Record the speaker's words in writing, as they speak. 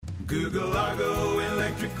Google Argo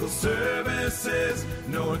Electrical Services,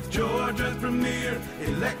 North Georgia's premier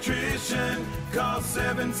electrician. Call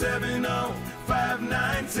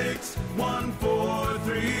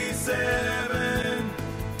 770-596-1437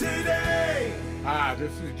 today. Hi,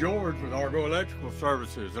 this is George with Argo Electrical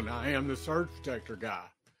Services, and I am the surge protector guy.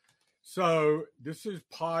 So this is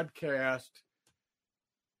podcast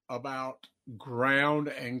about ground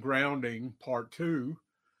and grounding part 2.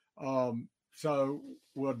 So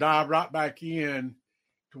we'll dive right back in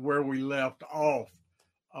to where we left off.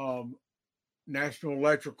 National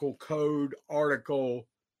Electrical Code Article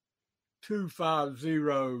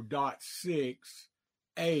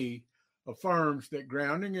 250.6A affirms that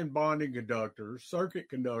grounding and bonding conductors, circuit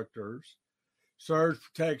conductors, surge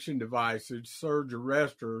protection devices, surge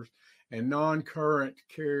arresters, and non-current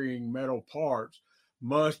carrying metal parts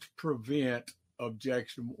must prevent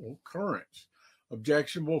objectionable currents.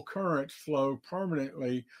 Objectionable currents flow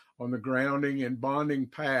permanently on the grounding and bonding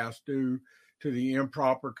paths due to the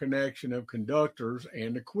improper connection of conductors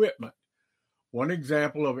and equipment. One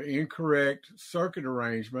example of an incorrect circuit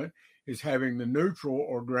arrangement is having the neutral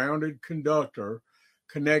or grounded conductor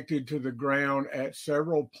connected to the ground at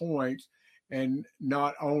several points and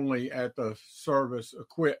not only at the service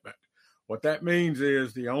equipment. What that means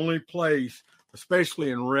is the only place,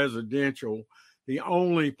 especially in residential, the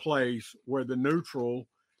only place where the neutral,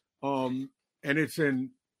 and it's in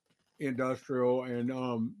industrial,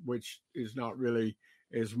 and which is not really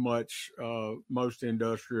as much, most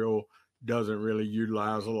industrial doesn't really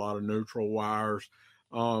utilize a lot of neutral wires.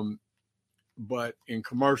 But in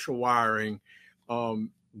commercial wiring,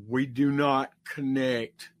 we do not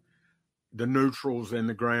connect the neutrals and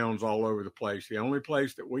the grounds all over the place. The only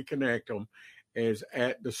place that we connect them is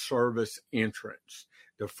at the service entrance,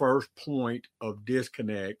 the first point of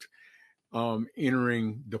disconnect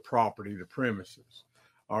entering the property, the premises.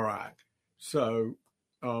 All right. So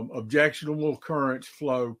objectionable currents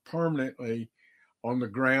flow permanently on the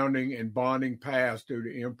grounding and bonding paths due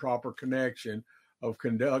to improper connection of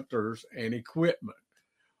conductors and equipment.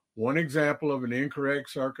 One example of an incorrect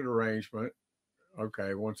circuit arrangement.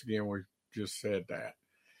 Okay, once again, we just said that.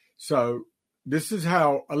 So this is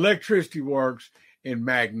how electricity works in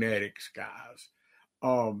magnetics, guys.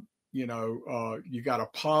 You got a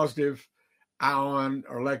positive ion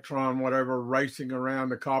or electron, whatever, racing around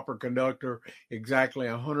the copper conductor exactly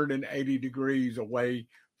 180 degrees away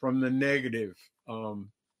from the negative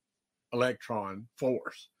electron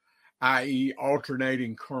force, i.e.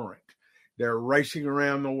 alternating current. They're racing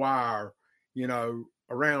around the wire,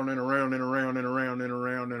 around and around and around and around and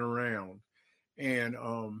around and around. And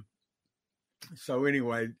so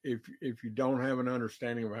anyway, if you don't have an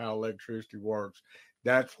understanding of how electricity works,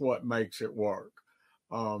 that's what makes it work.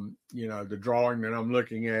 The drawing that I'm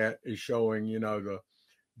looking at is showing,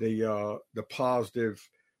 the positive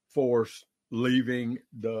force leaving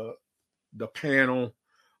the panel,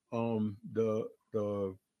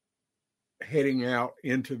 the heading out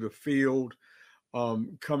into the field,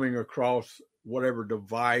 coming across whatever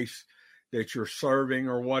device that you're serving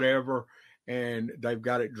or whatever, and they've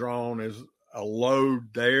got it drawn as a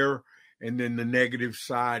load there, and then the negative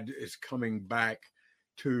side is coming back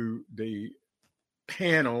to the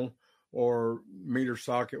panel or meter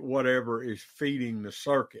socket, whatever is feeding the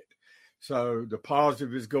circuit. So the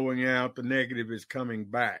positive is going out, the negative is coming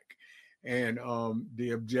back. And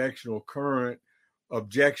the objectionable current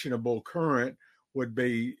would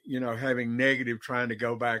be, having negative trying to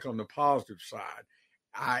go back on the positive side,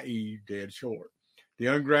 i.e. dead short. The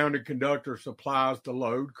ungrounded conductor supplies the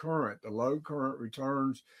load current. The load current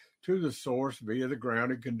returns to the source via the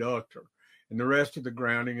grounded conductor and the rest of the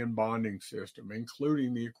grounding and bonding system,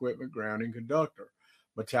 including the equipment grounding conductor,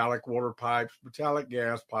 metallic water pipes, metallic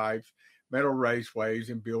gas pipes, metal raceways,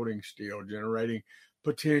 and building steel, generating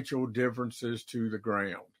potential differences to the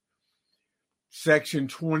ground. Section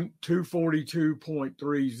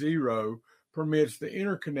 242.30 permits the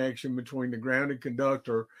interconnection between the grounded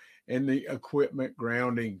conductor and the equipment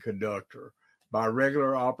grounding conductor by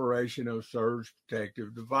regular operation of surge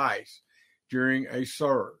protective device during a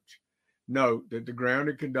surge. Note that the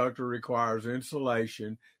grounded conductor requires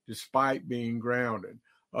insulation despite being grounded.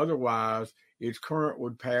 Otherwise, its current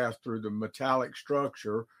would pass through the metallic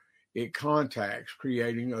structure it contacts,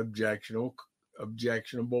 creating objectionable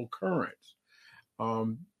currents.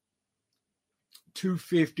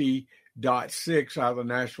 250.6 out of the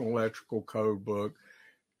National Electrical Code book,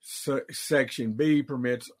 Section B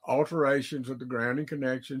permits alterations of the grounding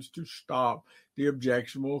connections to stop the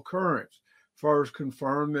objectionable currents. First,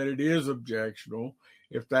 confirm that it is objectionable.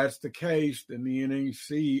 If that's the case, then the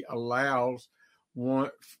NEC allows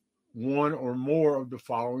one or more of the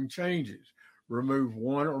following changes. Remove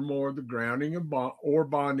one or more of the grounding or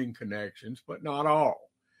bonding connections, but not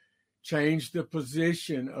all. Change the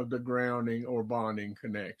position of the grounding or bonding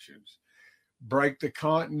connections. Break the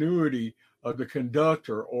continuity of the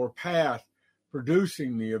conductor or path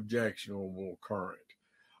producing the objectionable current.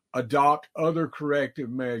 Adopt other corrective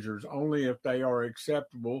measures only if they are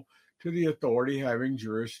acceptable to the authority having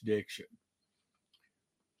jurisdiction.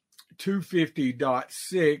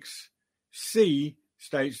 250.6c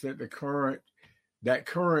states that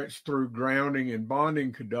currents through grounding and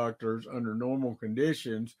bonding conductors under normal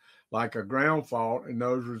conditions, like a ground fault and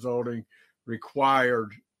those resulting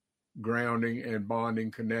required grounding and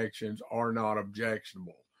bonding connections, are not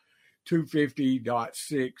objectionable.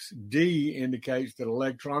 250.6d indicates that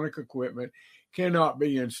electronic equipment cannot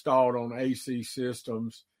be installed on AC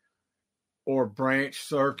systems or branch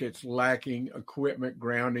circuits lacking equipment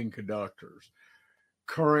grounding conductors.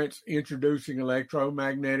 Currents introducing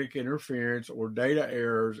electromagnetic interference or data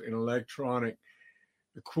errors in electronic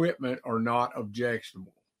equipment are not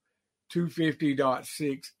objectionable.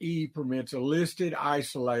 250.6e permits a listed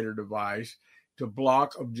isolator device to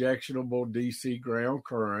block objectionable DC ground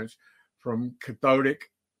currents from cathodic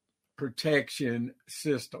protection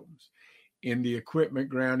systems in the equipment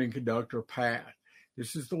grounding conductor path.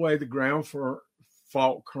 This is the way the ground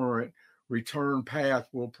fault current return path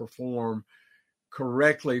will perform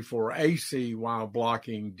correctly for AC while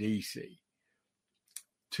blocking DC.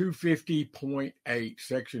 250.8,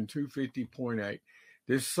 section 250.8.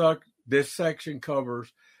 This section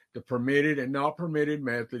covers the permitted and not permitted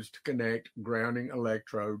methods to connect grounding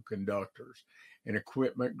electrode conductors and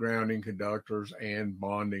equipment grounding conductors and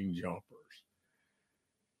bonding jumpers.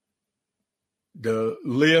 The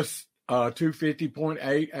list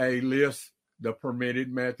 250.8a lists the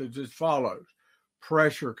permitted methods as follows: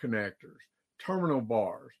 pressure connectors, terminal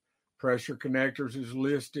bars. Pressure connectors is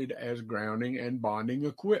listed as grounding and bonding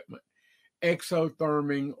equipment.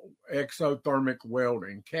 Exothermic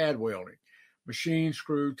welding, CAD welding, machine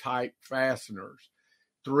screw type fasteners,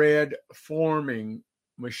 thread forming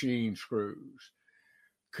machine screws,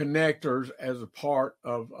 connectors as a part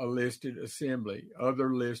of a listed assembly,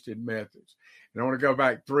 other listed methods. And I want to go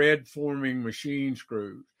back, thread forming machine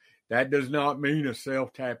screws. That does not mean a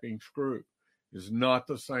self-tapping screw. It's not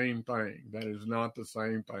the same thing. That is not the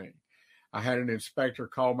same thing. I had an inspector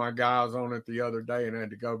call my guys on it the other day and I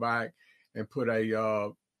had to go back and put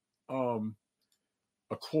a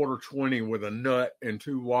quarter 20 with a nut and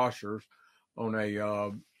two washers on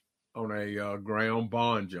a ground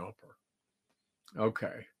bond jumper.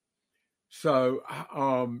 Okay. So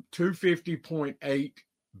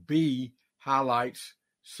 250.8b highlights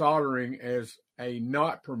soldering as a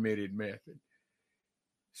not permitted method.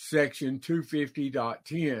 Section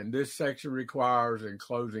 250.10. This section requires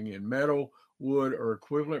enclosing in metal, wood, or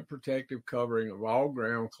equivalent protective covering of all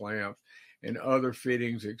ground clamps and other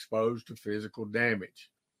fittings exposed to physical damage.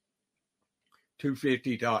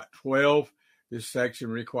 250.12. This section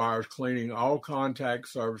requires cleaning all contact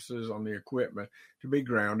surfaces on the equipment to be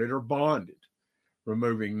grounded or bonded,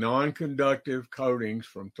 removing non-conductive coatings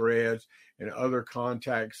from threads and other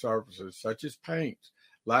contact surfaces such as paints,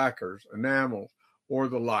 lacquers, enamels, or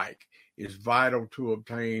the like is vital to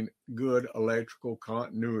obtain good electrical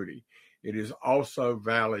continuity. It is also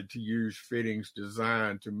valid to use fittings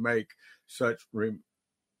designed to make such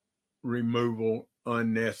removal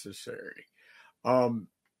unnecessary.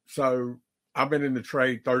 So I've been in the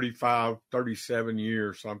trade 35, 37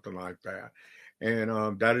 years, something like that.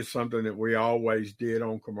 And that is something that we always did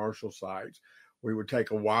on commercial sites. We would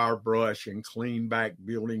take a wire brush and clean back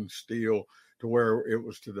building steel to where it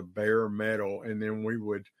was to the bare metal. And then we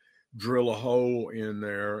would drill a hole in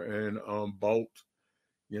there and bolt,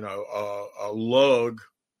 a lug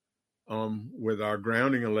with our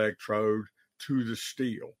grounding electrode to the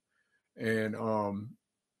steel. And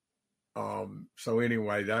so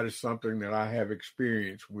anyway, that is something that I have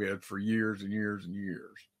experience with for years and years and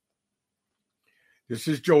years. This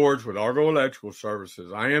is George with Argo Electrical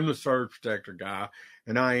Services. I am the surge protector guy,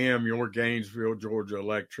 and I am your Gainesville, Georgia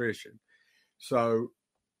electrician. So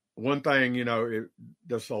one thing,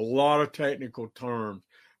 there's a lot of technical terms,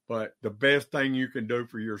 but the best thing you can do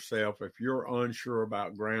for yourself if you're unsure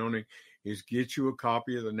about grounding is get you a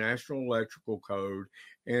copy of the National Electrical Code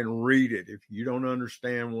and read it. If you don't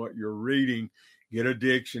understand what you're reading, get a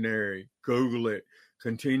dictionary, Google it,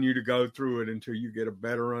 continue to go through it until you get a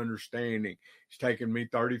better understanding. It's taken me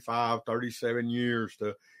 35, 37 years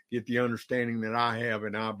to get the understanding that I have,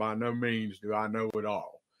 and by no means do I know it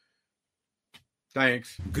all.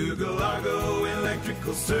 Thanks. Google Argo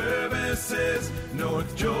Electrical Services,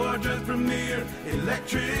 North Georgia's premier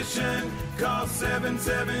electrician. Call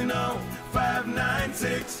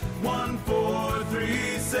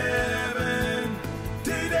 770-596-1437.